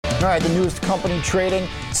All right, the newest company trading.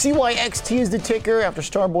 CYXT is the ticker after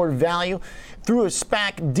Starboard Value through a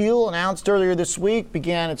SPAC deal announced earlier this week.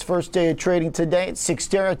 Began its first day of trading today. It's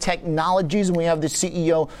Cyxtera Technologies, and we have the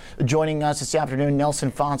CEO joining us this afternoon.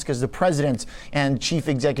 Nelson Fonseca is the president and chief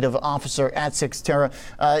executive officer at Cyxtera.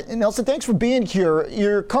 Nelson, thanks for being here.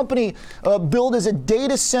 Your company billed as a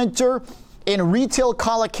data center in retail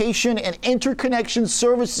colocation and interconnection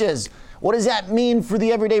services. What does that mean for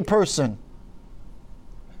the everyday person?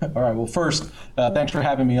 All right. Well, first, thanks for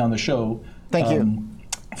having me on the show. Thank you.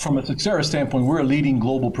 From a Cyxtera standpoint, we're a leading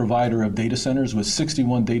global provider of data centers with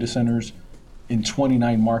 61 data centers in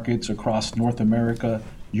 29 markets across North America,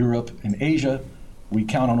 Europe, and Asia. We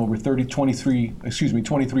count on over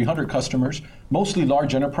 2,300 customers, mostly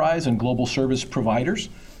large enterprise and global service providers.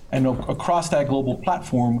 And across that global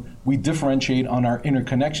platform, we differentiate on our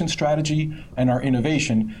interconnection strategy and our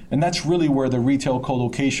innovation. And that's really where the retail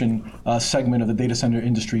colocation segment of the data center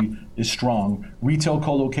industry is strong. Retail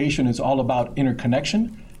colocation is all about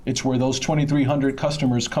interconnection. It's where those 2,300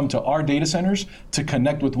 customers come to our data centers to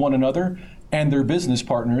connect with one another and their business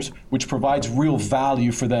partners, which provides real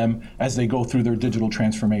value for them as they go through their digital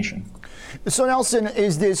transformation. So Nelson,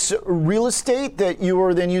 is this real estate that you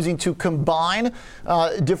are then using to combine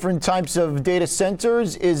different types of data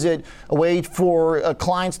centers? Is it a way for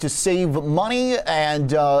clients to save money and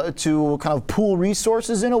to kind of pool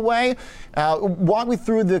resources in a way? Walk me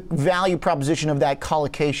through the value proposition of that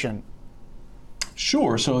colocation.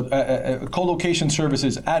 Sure. So colocation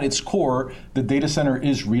services at its core, the data center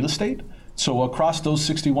is real estate. So across those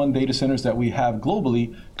 61 data centers that we have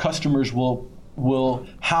globally, customers will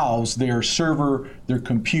house their server, their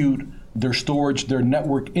compute, their storage, their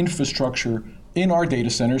network infrastructure in our data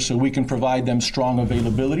centers so we can provide them strong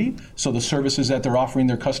availability. So the services that they're offering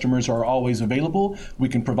their customers are always available. We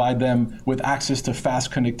can provide them with access to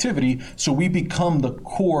fast connectivity. So we become the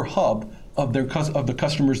core hub of the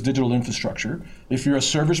customer's digital infrastructure. If you're a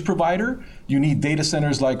service provider, you need data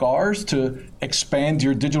centers like ours to expand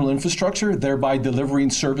your digital infrastructure, thereby delivering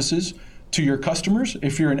services to your customers.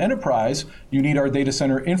 If you're an enterprise, you need our data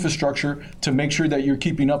center infrastructure to make sure that you're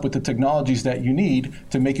keeping up with the technologies that you need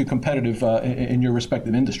to make you competitive in your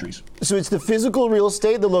respective industries. So it's the physical real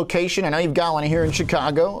estate, the location. I know you've got one here in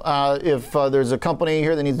Chicago. If there's a company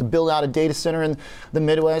here that needs to build out a data center in the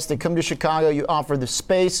Midwest, they come to Chicago, you offer the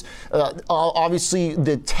space. Obviously,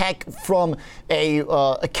 the tech from a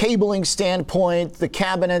cabling standpoint, the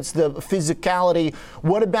cabinets, the physicality.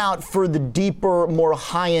 What about for the deeper, more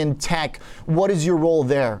high-end tech? What is your role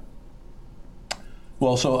there?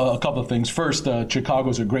 Well, so a couple of things. First,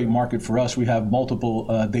 Chicago is a great market for us. We have multiple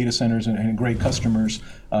data centers and great customers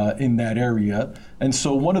in that area. And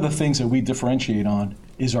so one of the things that we differentiate on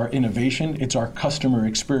is our innovation. It's our customer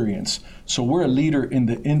experience. So we're a leader in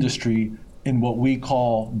the industry in what we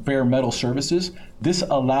call bare metal services. This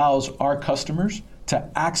allows our customers to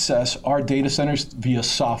access our data centers via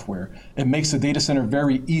software. It makes the data center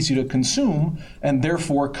very easy to consume, and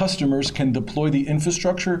therefore customers can deploy the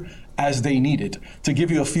infrastructure as they need it. To give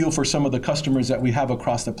you a feel for some of the customers that we have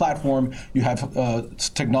across the platform, you have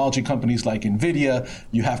technology companies like NVIDIA,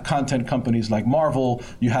 you have content companies like Marvel,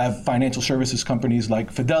 you have financial services companies like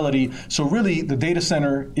Fidelity. So really, the data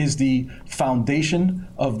center is the foundation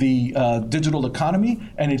of the digital economy,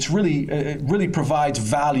 and it really provides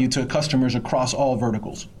value to customers across all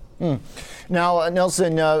verticals. Now,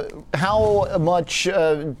 Nelson, how much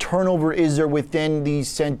turnover is there within these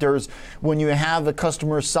centers when you have a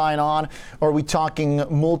customer sign on? Are we talking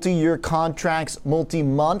multi-year contracts,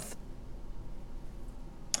 multi-month?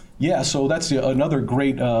 Yeah, so that's another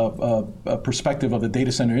great perspective of the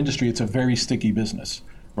data center industry. It's a very sticky business,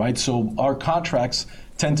 right? So our contracts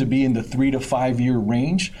tend to be in the 3 to 5 year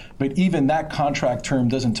range, but even that contract term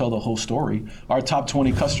doesn't tell the whole story. Our top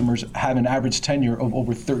 20 customers have an average tenure of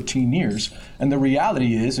over 13 years. And the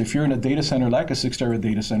reality is, if you're in a data center like a Cyxtera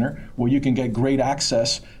data center, where you can get great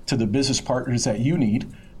access to the business partners that you need,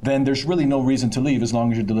 then there's really no reason to leave as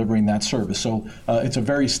long as you're delivering that service. So it's a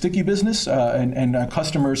very sticky business, and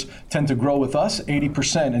customers tend to grow with us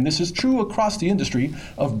 80%. And this is true across the industry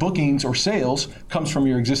of bookings or sales comes from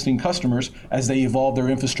your existing customers as they evolve their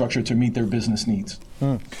infrastructure to meet their business needs.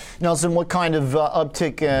 Nelson, what kind of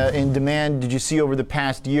uptick in demand did you see over the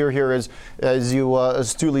past year here as you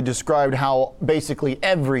astutely described how basically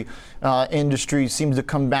every industry seems to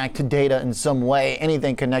come back to data in some way,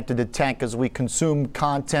 anything connected to tech as we consume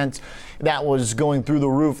content that was going through the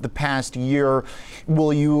roof the past year.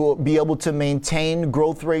 Will you be able to maintain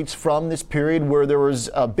growth rates from this period where there was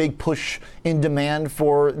a big push in demand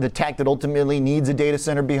for the tech that ultimately needs a data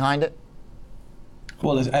center behind it?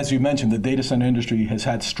 Well, as you mentioned, the data center industry has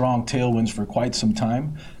had strong tailwinds for quite some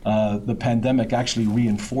time. The pandemic actually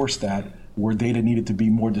reinforced that, where data needed to be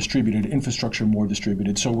more distributed, infrastructure more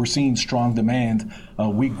distributed. So we're seeing strong demand.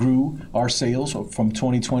 We grew our sales from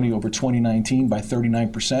 2020 over 2019 by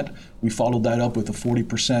 39%. We followed that up with a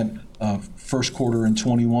 40% first quarter in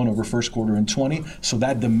 21 over first quarter in 20. So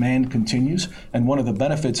that demand continues. And one of the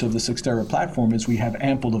benefits of the Cyxtera platform is we have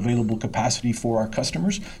ample available capacity for our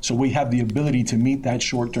customers. So we have the ability to meet that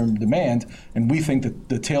short-term demand. And we think that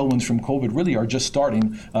the tailwinds from COVID really are just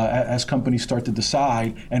starting as companies start to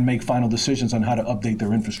decide and make final decisions on how to update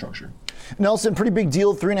their infrastructure. Nelson, pretty big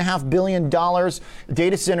deal, $3.5 billion.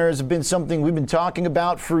 Data centers have been something we've been talking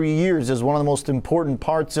about for years as one of the most important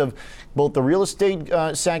parts of both the real estate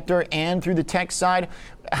sector and through the tech side.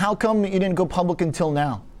 How come you didn't go public until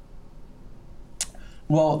now?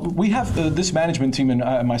 Well, we have this management team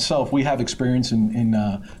and myself, we have experience in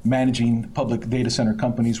managing public data center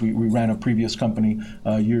companies. We ran a previous company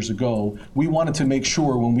years ago. We wanted to make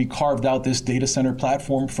sure when we carved out this data center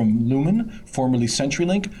platform from Lumen, formerly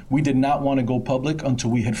CenturyLink, we did not want to go public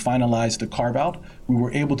until we had finalized the carve out. We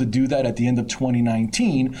were able to do that at the end of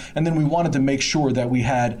 2019. And then we wanted to make sure that we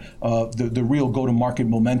had the real go-to-market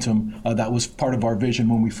momentum that was part of our vision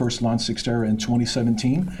when we first launched Cyxtera in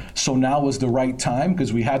 2017. So now was the right time,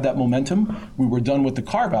 because we had that momentum. We were done with the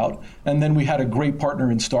carve out, and then we had a great partner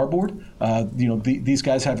in Starboard. These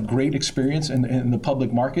guys have great experience in the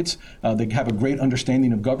public markets. They have a great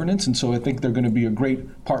understanding of governance, and so I think they're going to be a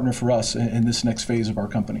great partner for us in this next phase of our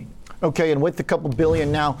company. Okay, and with a couple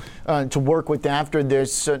billion now to work with after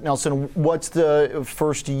this, Nelson, what's the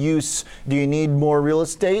first use? Do you need more real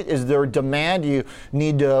estate? Is there demand? Do you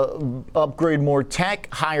need to upgrade more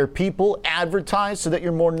tech, hire people, advertise so that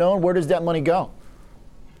you're more known? Where does that money go?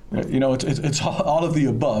 It's all of the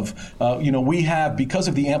above. We have, because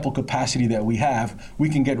of the ample capacity that we have, we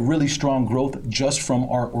can get really strong growth just from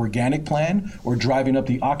our organic plan or driving up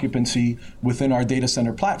the occupancy within our data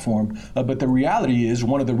center platform. But the reality is,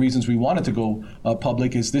 one of the reasons we wanted to go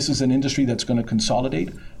public is this is an industry that's going to consolidate.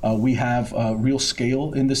 We have real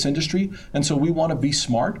scale in this industry. And so we want to be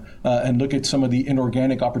smart and look at some of the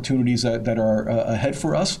inorganic opportunities that are ahead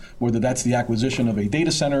for us, whether that's the acquisition of a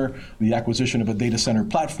data center, the acquisition of a data center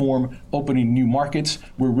platform, opening new markets.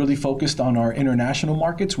 We're really focused on our international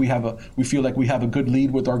markets. We feel like we have a good lead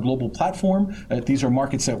with our global platform. These are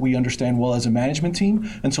markets that we understand well as a management team.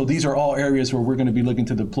 And so these are all areas where we're going to be looking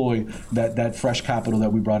to deploy that fresh capital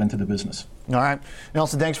that we brought into the business. All right.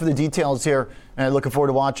 Nelson, thanks for the details here. And looking forward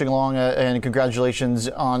to watching along, and congratulations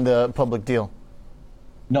on the public deal.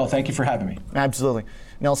 No, thank you for having me. Absolutely.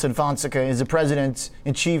 Nelson Fonseca is the President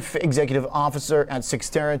and Chief Executive Officer at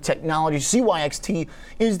Cyxtera Technologies. CYXT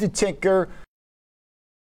is the ticker.